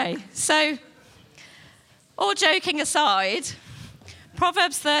Okay, so all joking aside,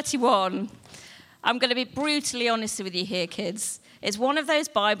 Proverbs 31, I'm going to be brutally honest with you here, kids. It's one of those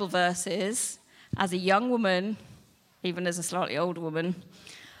Bible verses, as a young woman, even as a slightly older woman,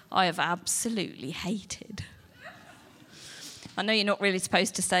 I have absolutely hated. I know you're not really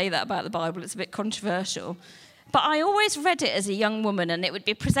supposed to say that about the Bible, it's a bit controversial. But I always read it as a young woman, and it would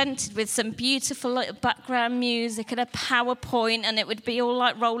be presented with some beautiful little background music and a PowerPoint, and it would be all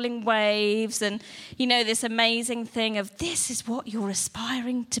like rolling waves and, you know, this amazing thing of this is what you're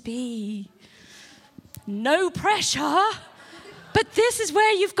aspiring to be. No pressure, but this is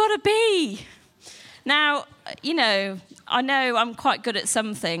where you've got to be. Now, you know I'm quite good at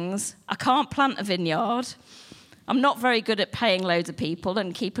some things. I can't plant a vineyard. I'm not very good at paying loads of people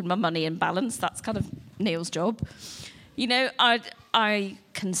and keeping my money in balance. That's kind of Neil's job. You know, I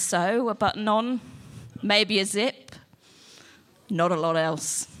can sew a button on, maybe a zip, not a lot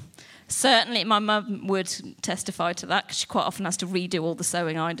else. Certainly my mum would testify to that because she quite often has to redo all the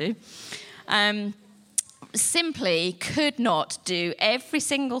sewing I do. Simply could not do every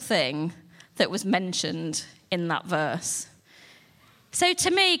single thing that was mentioned in that verse. So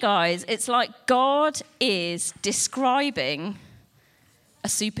to me, guys, it's like God is describing a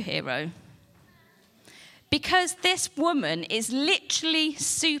superhero. Because this woman is literally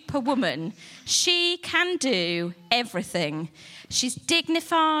superwoman. She can do everything. She's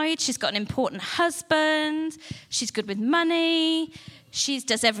dignified, she's got an important husband, she's good with money, she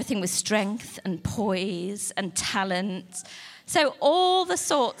does everything with strength and poise and talent. So all the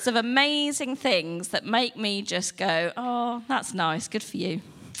sorts of amazing things that make me just go, oh, that's nice, good for you.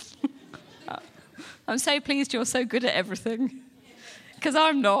 I'm so pleased you're so good at everything, because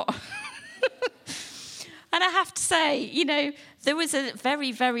I'm not. And I have to say, you know, there was a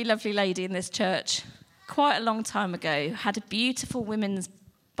very, very lovely lady in this church quite a long time ago who had a beautiful women's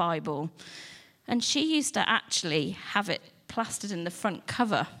Bible, and she used to actually have it plastered in the front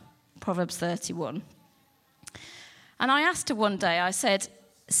cover, Proverbs 31. And I asked her one day, I said,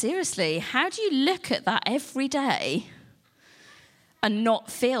 seriously, how do you look at that every day and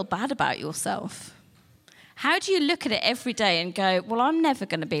not feel bad about yourself? How do you look at it every day and go, well, I'm never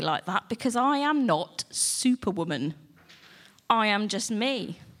going to be like that because I am not superwoman. I am just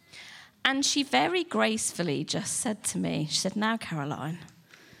me. And she very gracefully just said to me, she said, now, Caroline,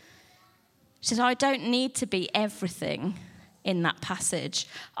 she said, I don't need to be everything in that passage.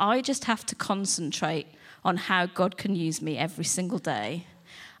 I just have to concentrate on how God can use me every single day.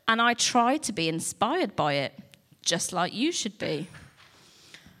 And I try to be inspired by it, just like you should be.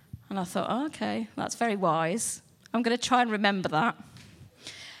 And I thought, oh, okay, that's very wise. I'm going to try and remember that.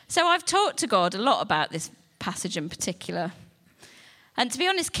 So I've talked to God a lot about this passage in particular. And to be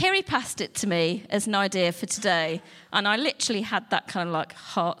honest, Kiri passed it to me as an idea for today. And I literally had that kind of like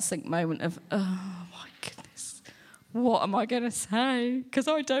heart sink moment of, oh my goodness, what am I going to say? Because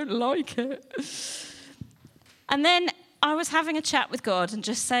I don't like it. And then I was having a chat with God and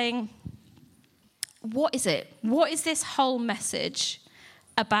just saying, what is it? What is this whole message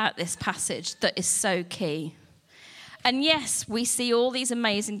about this passage that is so key? And yes, we see all these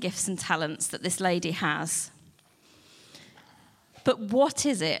amazing gifts and talents that this lady has. But what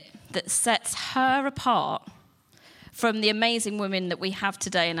is it that sets her apart from the amazing women that we have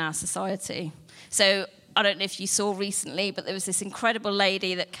today in our society? So I don't know if you saw recently, but there was this incredible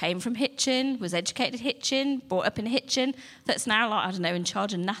lady that came from Hitchin, was educated Hitchin, brought up in Hitchin, that's now, like, I don't know, in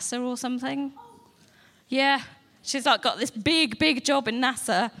charge of NASA or something. Yeah, she's like got this big, big job in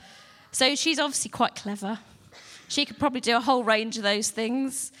NASA. So she's obviously quite clever. She could probably do a whole range of those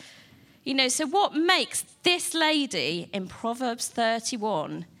things. You know, so what makes this lady in Proverbs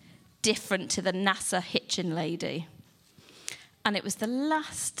 31 different to the NASA Hitchin lady? And it was the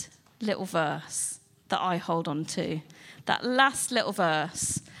last little verse that I hold on to. That last little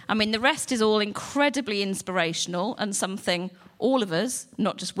verse. I mean, the rest is all incredibly inspirational and something all of us,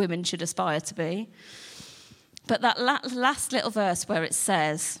 not just women, should aspire to be. But that last little verse where it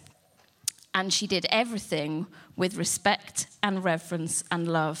says, and she did everything with respect and reverence and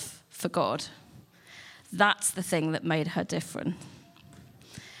love for God. That's the thing that made her different.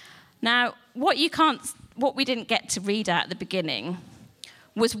 Now, what we didn't get to read out at the beginning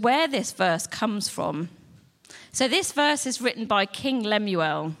was where this verse comes from. So this verse is written by King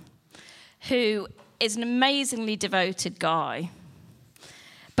Lemuel, who is an amazingly devoted guy.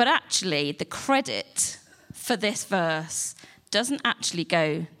 But actually, the credit for this verse doesn't actually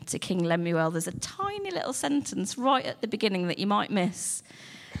go to King Lemuel. There's a tiny little sentence right at the beginning that you might miss.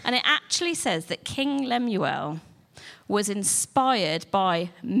 And it actually says that King Lemuel was inspired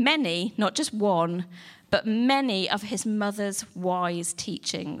by many, not just one, but many of his mother's wise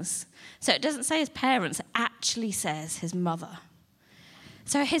teachings. So it doesn't say his parents, it actually says his mother.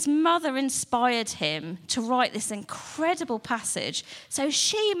 So his mother inspired him to write this incredible passage. So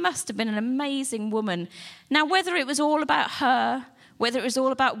she must have been an amazing woman. Now, whether it was all about her, whether it was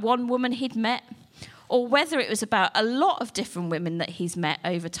all about one woman he'd met, or whether it was about a lot of different women that he's met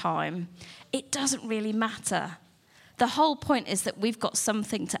over time, it doesn't really matter. The whole point is that we've got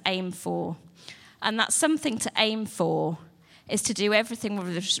something to aim for. And that something to aim for is to do everything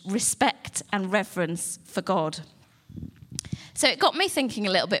with respect and reverence for God. So it got me thinking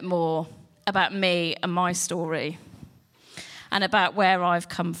a little bit more about me and my story and about where I've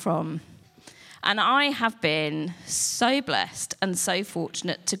come from. And I have been so blessed and so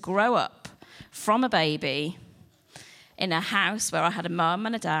fortunate to grow up from a baby in a house where I had a mum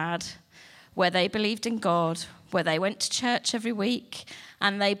and a dad, where they believed in God, where they went to church every week,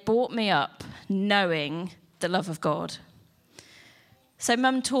 and they brought me up knowing the love of God. So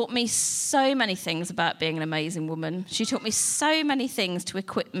Mum taught me so many things about being an amazing woman. She taught me so many things to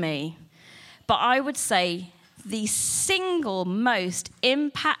equip me. But I would say the single most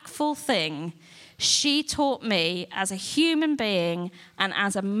impactful thing she taught me as a human being and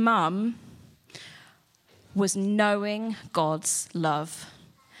as a mum was knowing God's love.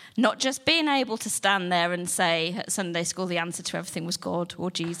 Not just being able to stand there and say at Sunday school the answer to everything was God or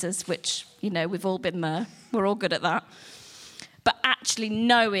Jesus, which, we've all been there. We're all good at that. But actually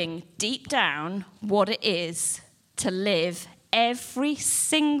knowing deep down what it is to live every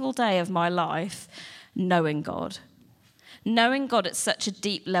single day of my life knowing God. Knowing God at such a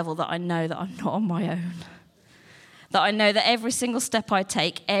deep level that I know that I'm not on my own. That I know that every single step I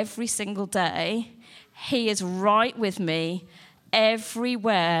take, every single day, He is right with me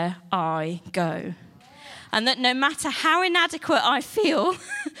everywhere I go. And that no matter how inadequate I feel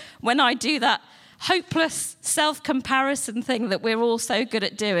when I do that hopeless self-comparison thing that we're all so good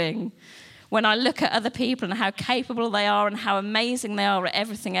at doing, when I look at other people and how capable they are and how amazing they are at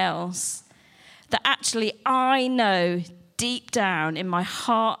everything else, that actually I know deep down in my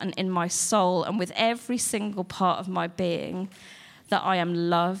heart and in my soul and with every single part of my being that I am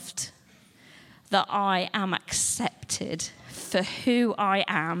loved, that I am accepted for who I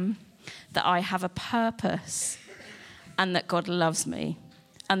am, that I have a purpose, and that God loves me,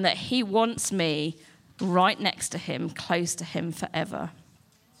 and that He wants me right next to Him, close to Him forever.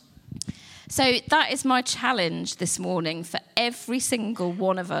 So that is my challenge this morning for every single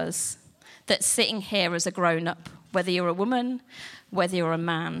one of us that's sitting here as a grown-up, whether you're a woman, whether you're a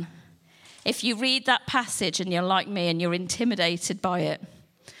man. If you read that passage and you're like me and you're intimidated by it,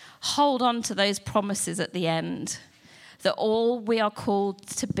 hold on to those promises at the end, that all we are called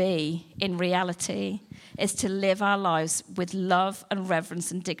to be in reality is to live our lives with love and reverence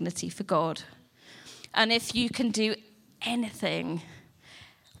and dignity for God. And if you can do anything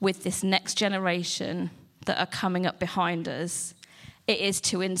with this next generation that are coming up behind us, it is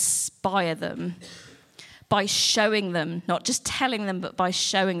to inspire them by showing them, not just telling them, but by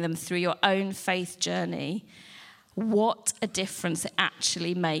showing them through your own faith journey what a difference it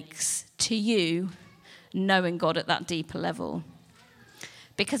actually makes to you knowing God at that deeper level.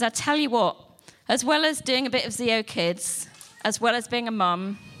 Because I tell you what, as well as doing a bit of Zeo Kids, as well as being a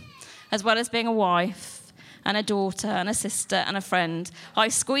mum, as well as being a wife and a daughter and a sister and a friend, I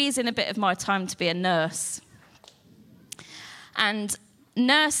squeeze in a bit of my time to be a nurse. And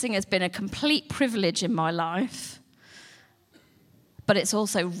nursing has been a complete privilege in my life, but it's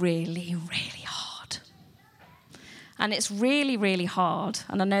also really, really hard. And it's really, really hard.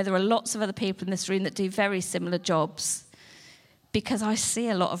 And I know there are lots of other people in this room that do very similar jobs, because I see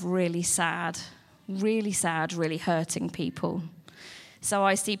a lot of really sad, really hurting people. So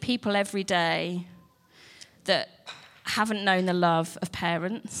I see people every day that haven't known the love of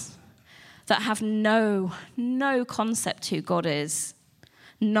parents, that have no concept who God is,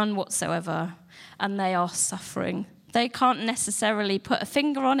 none whatsoever, and they are suffering. They can't necessarily put a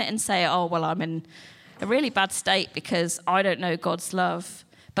finger on it and say, oh, well, I'm in a really bad state because I don't know God's love.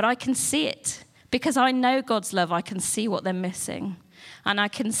 But I can see it. Because I know God's love, I can see what they're missing. And I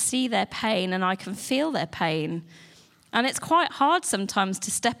can see their pain and I can feel their pain. And it's quite hard sometimes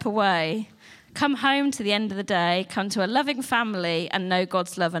to step away, come home to the end of the day, come to a loving family and know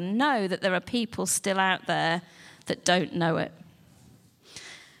God's love and know that there are people still out there that don't know it.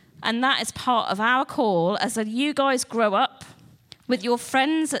 And that is part of our call as you guys grow up with your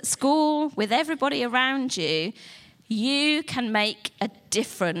friends at school, with everybody around you. You can make a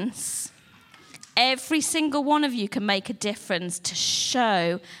difference. Every single one of you can make a difference to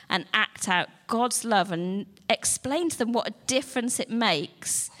show and act out God's love and explain to them what a difference it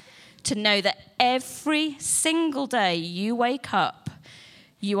makes to know that every single day you wake up,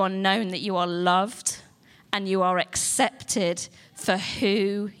 you are known that you are loved and you are accepted for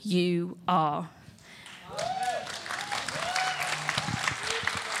who you are.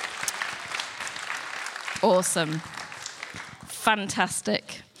 Awesome.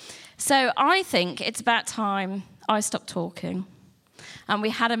 Fantastic. So I think it's about time I stopped talking and we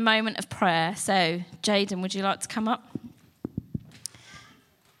had a moment of prayer. So Jaden, would you like to come up?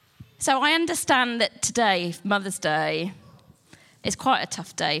 So I understand that today, Mother's Day, is quite a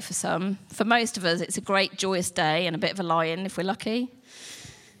tough day for some. For most of us, it's a great joyous day and a bit of a lie-in if we're lucky.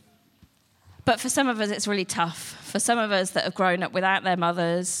 But for some of us, it's really tough. For some of us that have grown up without their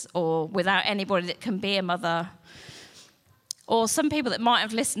mothers or without anybody that can be a mother, or some people that might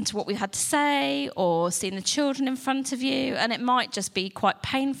have listened to what we had to say or seen the children in front of you, and it might just be quite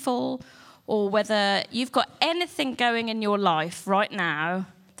painful, or whether you've got anything going in your life right now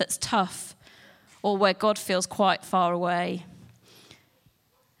that's tough or where God feels quite far away.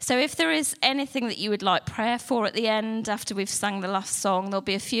 So if there is anything that you would like prayer for at the end, after we've sung the last song, there'll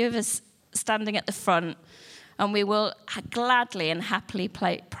be a few of us standing at the front, and we will gladly and happily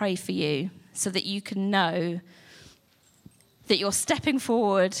pray for you so that you can know that you're stepping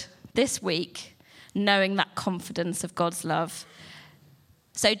forward this week knowing that confidence of God's love.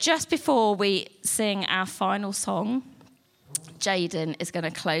 So just before we sing our final song, Jaden is going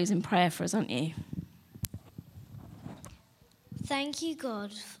to close in prayer for us, aren't you? Thank you,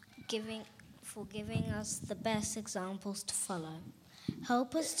 God, for giving us the best examples to follow.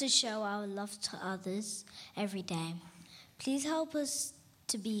 Help us to show our love to others every day. Please help us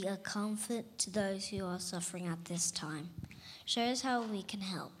to be a comfort to those who are suffering at this time. Show us how we can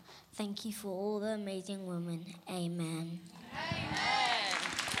help. Thank you for all the amazing women. Amen. Amen.